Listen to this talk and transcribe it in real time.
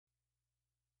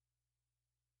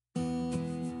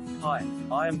Hi,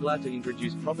 I am glad to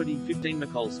introduce property 15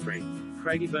 Maccoll Street,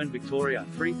 Craigieburn, Victoria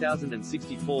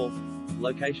 3064,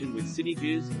 location with city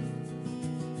views.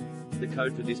 The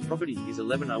code for this property is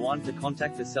 1101. To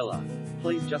contact the seller,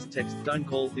 please just text "Don't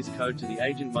call" this code to the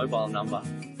agent mobile number,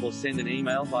 or send an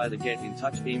email via the Get in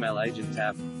Touch email agent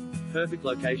tab. Perfect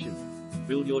location.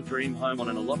 Build your dream home on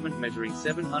an allotment measuring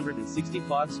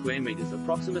 765 square meters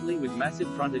approximately, with massive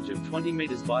frontage of 20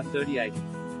 meters by 38,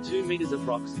 2 meters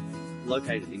approx.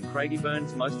 Located in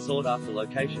Craigieburn's most sought-after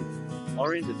location.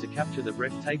 Oriented to capture the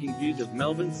breathtaking views of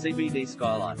Melbourne's CBD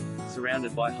skyline,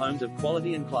 surrounded by homes of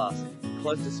quality and class,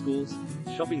 close to schools,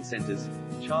 shopping centres,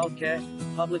 childcare,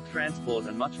 public transport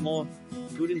and much more.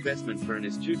 Good investment for an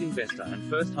astute investor, and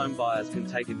first home buyers can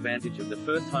take advantage of the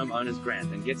First Home Owners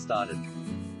Grant and get started.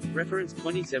 Reference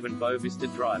 27 Bow Vista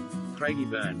Drive,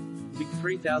 Craigieburn, VIC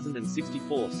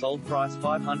 3064. Sold price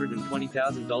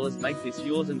 $520,000. Make this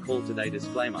yours and call today.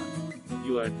 Disclaimer: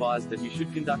 you are advised that you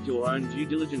should conduct your own due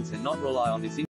diligence and not rely on this